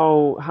shows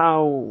how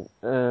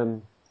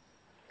in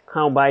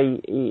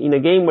a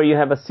game where you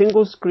have a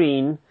single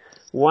screen,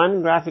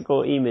 one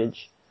graphical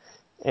image,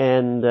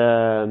 and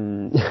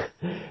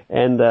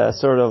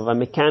sort of a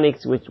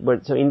mechanics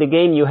so in the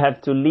game you have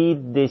to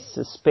lead this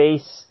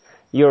space.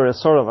 You're a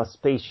sort of a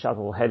space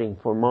shuttle heading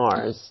for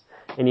Mars,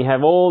 and you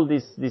have all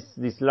this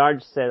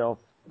large set of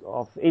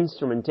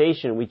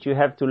instrumentation which you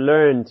have to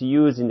learn to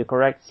use in the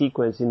correct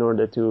sequence in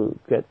order to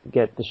get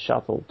the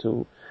shuttle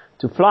to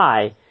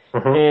fly.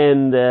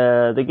 And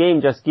the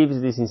game just gives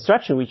this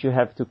instruction which you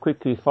have to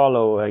quickly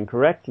follow and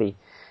correctly.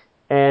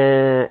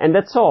 And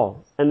that's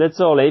all.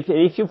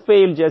 If you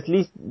fail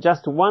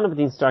just one of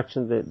the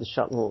instructions, the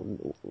shuttle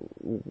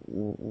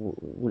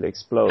will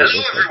explode.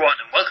 Hello everyone,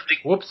 and welcome to...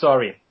 Whoops,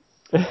 sorry.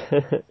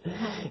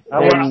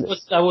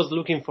 I was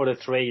looking for the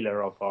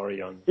trailer of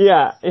Orion.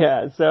 Yeah.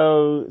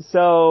 So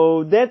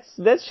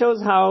that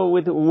shows how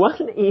with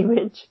one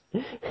image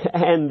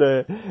and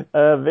a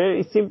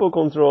very simple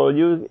control,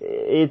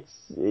 it's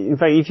in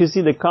fact, if you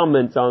see the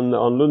comments on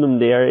Ludum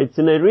there, it's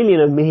really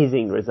an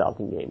amazing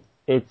resulting game.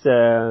 It's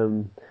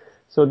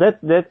so that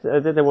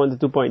I wanted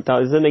to point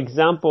out is an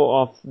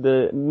example of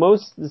the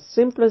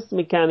simplest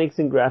mechanics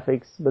in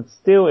graphics, but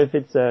still, if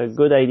it's a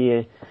good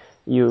idea,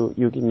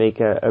 you can make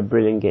a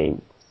brilliant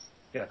game.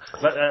 Yeah,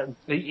 but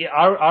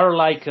are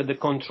like the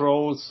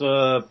controls?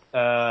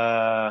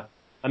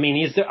 I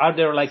mean, are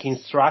there like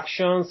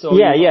instructions? Or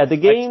yeah. The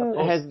game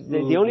has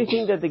the only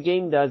thing that the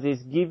game does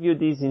is give you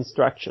these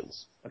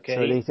instructions. Okay.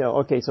 So they say,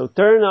 okay, so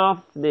turn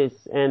off this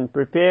and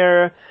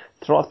prepare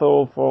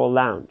throttle for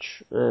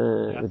launch.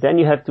 Then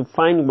you have to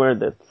find where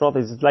the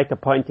throttle is. It's like a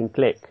point and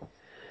click,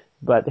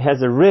 but it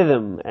has a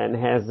rhythm and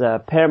has a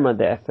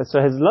permadeath. So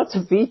it has lots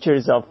of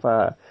features of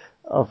a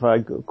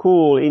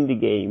cool indie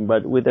game,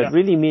 but with a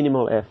really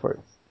minimal effort.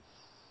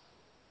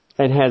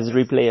 It has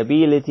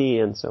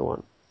replayability and so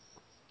on.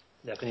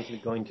 Definitely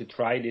going to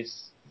try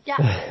this. Yeah.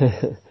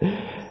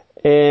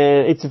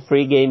 It's a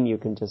free game. You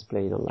can just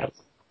play it online.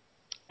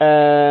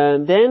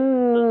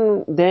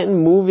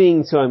 Then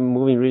moving, so I'm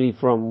moving really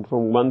from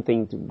one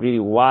thing to really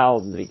a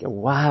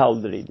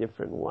wildly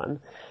different one.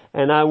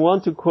 And I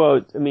want to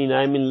quote, I mean,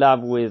 I'm in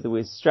love with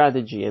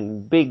strategy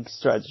and big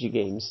strategy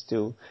games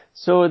too.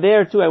 So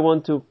there too, I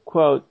want to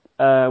quote,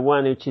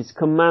 one which is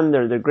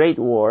Commander, the Great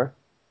War.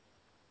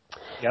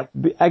 Yep.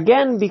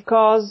 Again,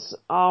 because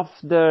of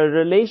the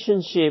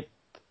relationship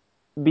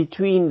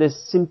between the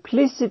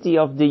simplicity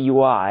of the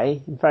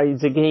UI. In fact,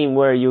 it's a game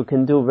where you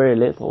can do very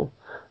little.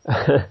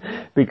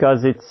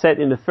 Because it's set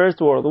in the First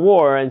World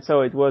War, and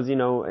so it was,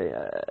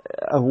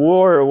 a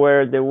war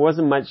where there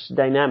wasn't much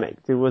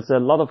dynamic. There was a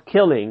lot of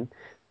killing,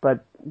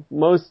 but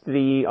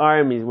mostly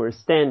armies were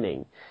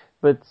standing.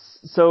 But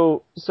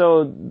so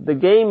the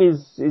game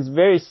is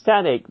very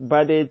static,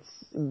 but it's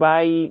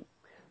by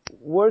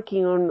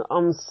working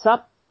on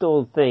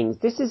subtle things.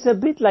 This is a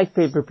bit like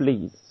Paper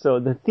Please.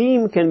 So the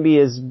theme can be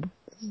as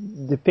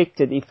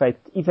depicted if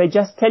I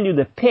just tell you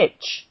the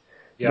pitch.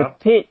 Yeah. The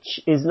pitch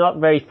is not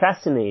very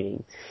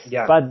fascinating,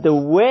 but the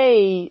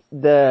way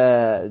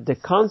the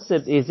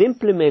concept is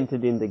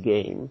implemented in the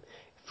game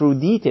through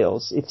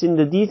details, it's in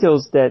the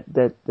details that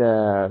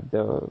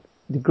the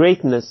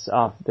greatness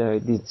of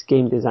this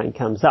game design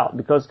comes out.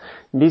 Because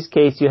in this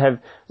case, you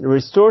have the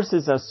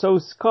resources are so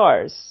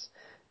scarce,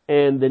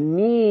 and the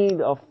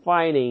need of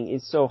fighting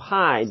is so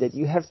high that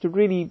you have to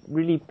really,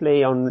 really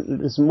play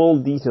on small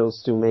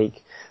details to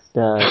make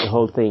the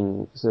whole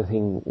thing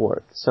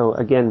work. So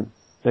again,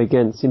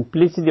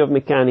 simplicity of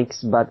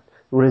mechanics, but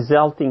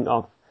resulting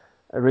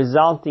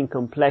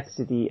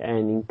complexity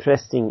and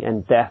interesting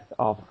and depth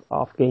of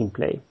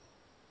gameplay.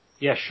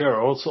 Yeah, sure.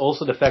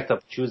 Also the fact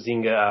of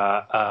choosing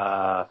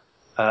a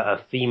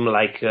theme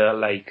like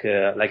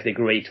the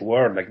Great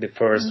War, like the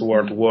First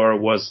World War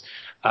was.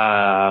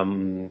 I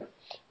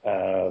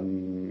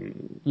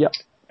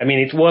mean,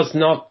 it was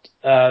not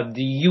the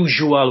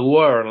usual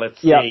war,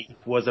 let's say. It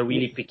was a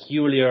really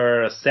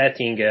peculiar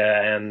setting,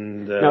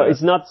 and no,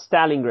 it's not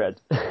Stalingrad.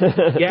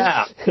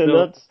 Yeah,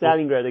 not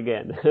Stalingrad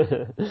again.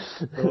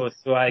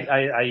 so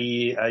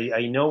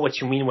I know what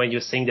you mean when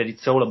you're saying that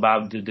it's all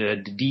about the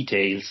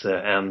details,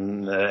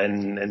 and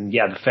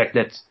the fact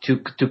that to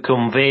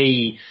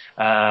convey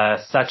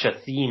such a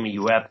theme,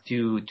 you have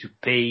to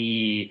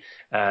pay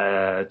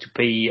a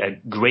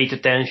great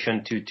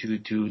attention to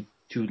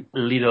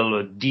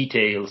little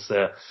details,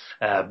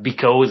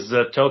 because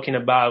talking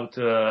about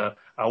a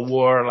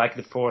war like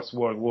the First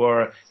World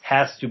War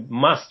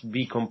must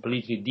be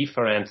completely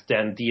different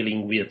than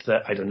dealing with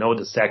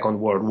the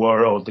Second World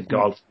War or the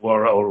Gulf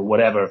War or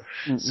whatever.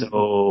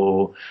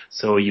 Mm-hmm.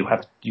 So you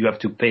have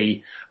to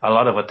pay a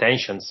lot of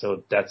attention.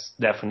 So that's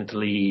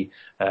definitely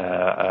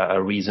a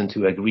reason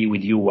to agree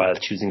with you while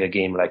choosing a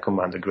game like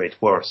Commander Great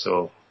War.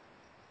 So.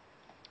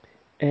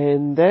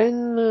 And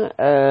then,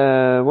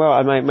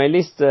 my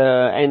list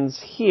ends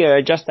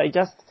here.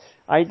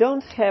 I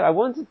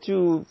wanted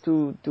to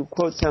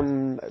quote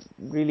some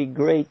really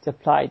great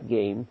applied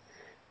game,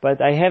 but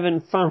I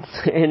haven't found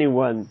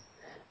anyone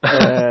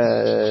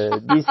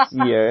this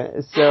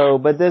year. So,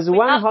 but there's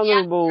one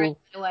honorable.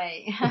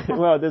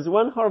 There's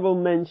one honorable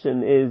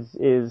mention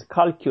is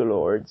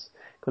Calculords,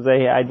 because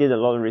I did a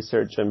lot of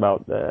research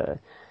about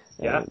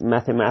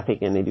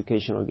mathematics and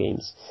educational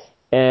games.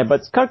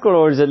 But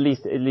Calculords at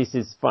least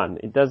is fun.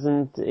 It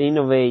doesn't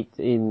innovate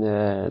in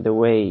the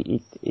way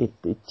it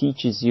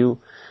teaches you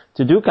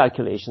to do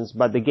calculations,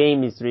 but the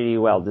game is really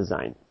well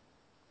designed.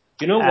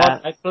 You know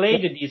what? I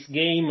played this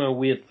game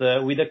with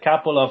a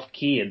couple of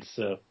kids.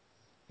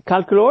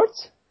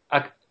 Calculords?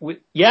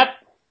 Yep.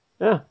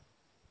 Yeah.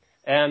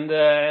 And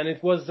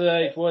it was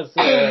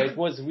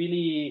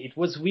really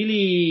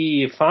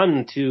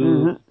fun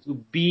to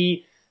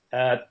be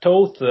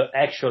taught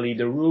actually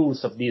the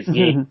rules of this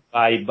game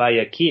by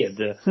a kid.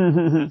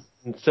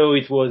 so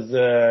it was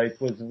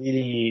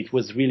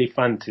really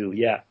fun too.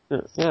 Yeah.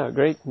 Yeah,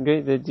 great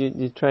that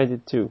you tried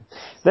it too.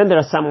 Then there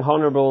are some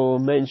honorable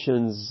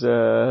mentions,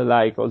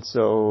 like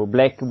also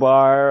Black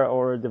Bar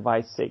or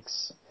Device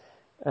 6.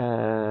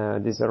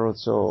 These are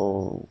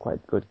also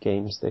quite good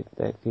games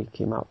that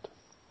came out.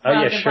 Oh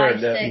yeah, sure.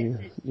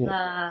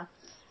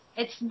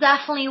 It's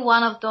definitely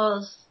one of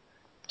those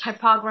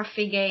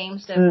typography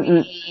games that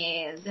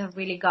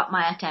really got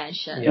my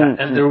attention. Yeah,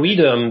 and the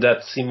rhythm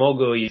that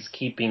Simogo is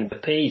keeping, the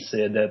pace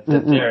that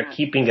they are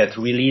keeping at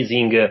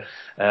releasing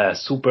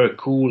super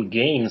cool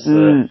games,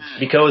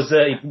 because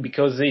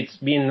it's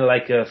been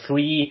like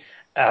 3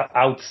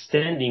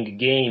 outstanding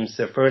games.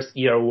 First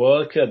Year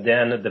Work,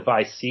 then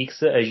Device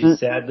 6, as you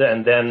said,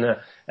 and then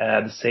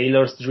the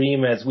Sailor's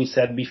Dream, as we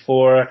said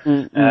before.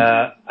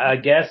 I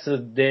guess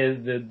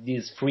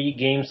these 3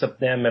 games of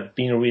them have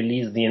been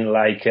released in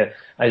like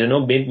I don't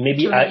know,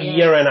 maybe a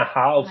year and a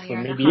half,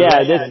 maybe.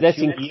 Yeah, that's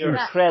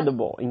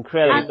incredible.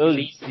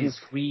 These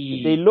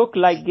 3. They look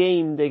like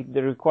games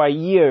they require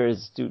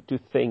years to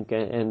think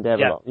and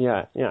develop.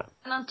 Yeah.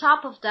 And on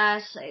top of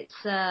that,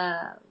 it's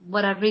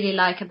what I really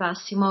like about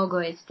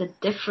Simogo is the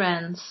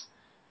difference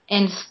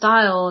in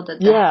style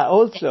that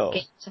also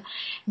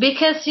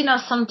because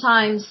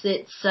sometimes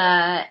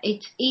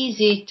it's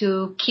easy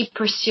to keep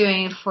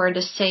pursuing for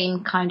the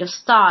same kind of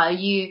style.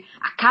 You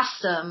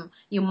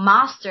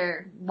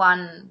master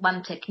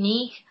one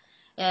technique,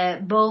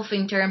 both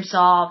in terms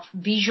of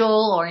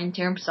visual or in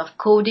terms of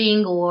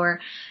coding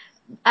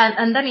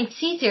and then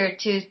it's easier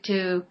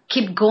to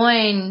keep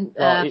going,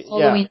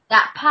 following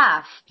that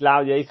path.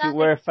 Claudia, if you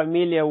were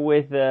familiar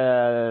with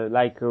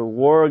like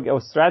war or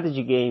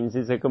strategy games,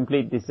 it's a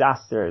complete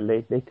disaster.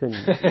 They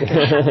couldn't,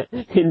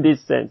 in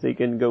this sense, they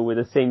can go with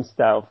the same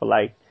style for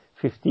like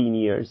 15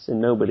 years and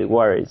nobody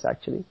worries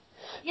actually.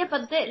 Yeah,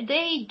 but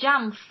they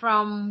jump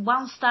from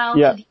one style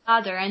to the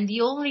other, and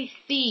the only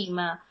theme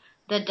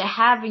that they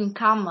have in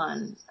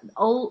common,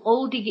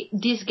 all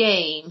these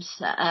games,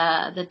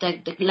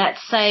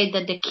 let's say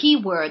that the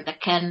keyword that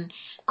can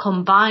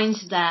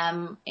combines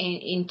them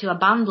into a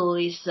bundle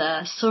is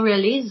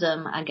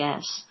surrealism, I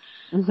guess.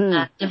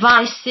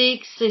 Device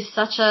 6 is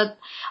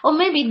or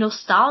maybe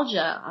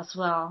nostalgia as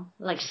well.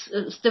 Like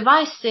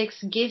Device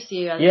 6 gives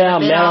you a little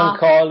bit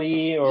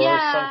melancholy or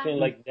something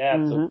like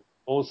that. So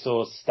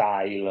also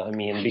style. I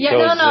mean,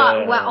 because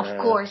well, of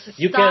course,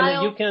 you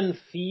can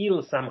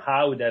feel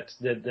somehow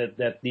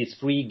that these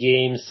 3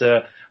 games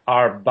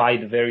are by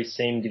the very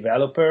same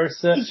developers.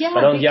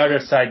 But on the other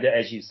side,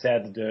 as you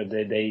said,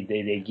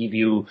 they give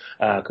you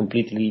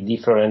completely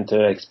different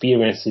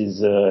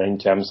experiences in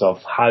terms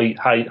of how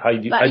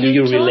do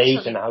you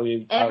relate and how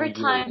you. Every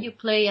time you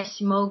play a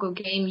Simogo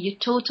game, you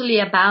totally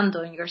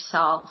abandon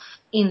yourself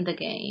in the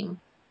game.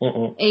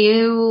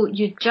 You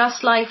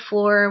just like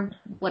for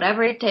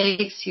whatever it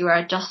takes, you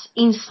are just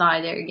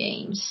inside their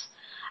games.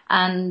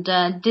 And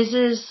this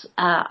is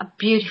a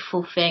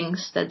beautiful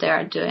things that they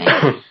are doing.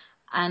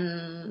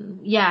 And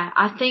yeah,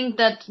 I think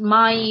that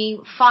my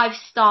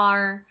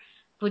 5-star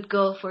would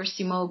go for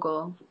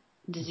Simogo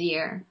this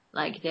year.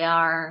 Like they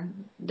are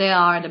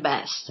the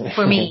best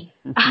for me.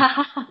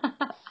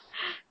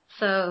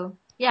 So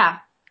yeah.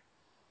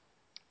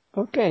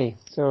 Okay,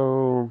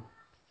 so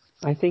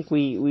I think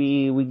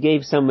we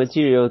gave some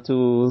material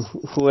to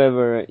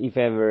whoever, if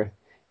ever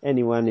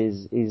anyone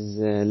is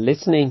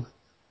listening.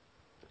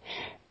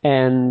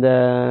 And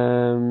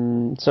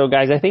so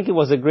guys, I think it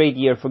was a great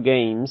year for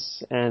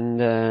games, and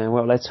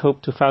well, let's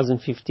hope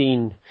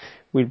 2015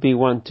 will be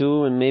one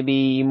too, and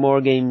maybe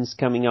more games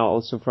coming out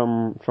also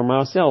from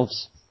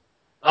ourselves.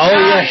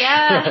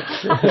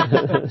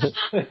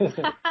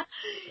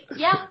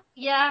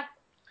 Yeah.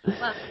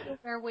 Well,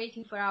 we're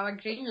waiting for our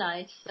green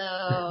light,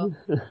 so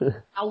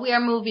we are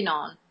moving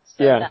on.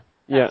 So that's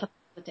a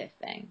positive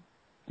thing.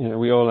 Yeah,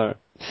 we all are.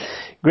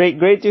 Great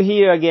to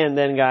hear you again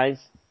then, guys.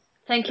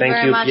 Thank you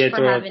very much Pietro.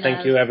 for having us.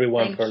 Thank you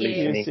everyone for See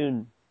listening. you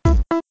soon.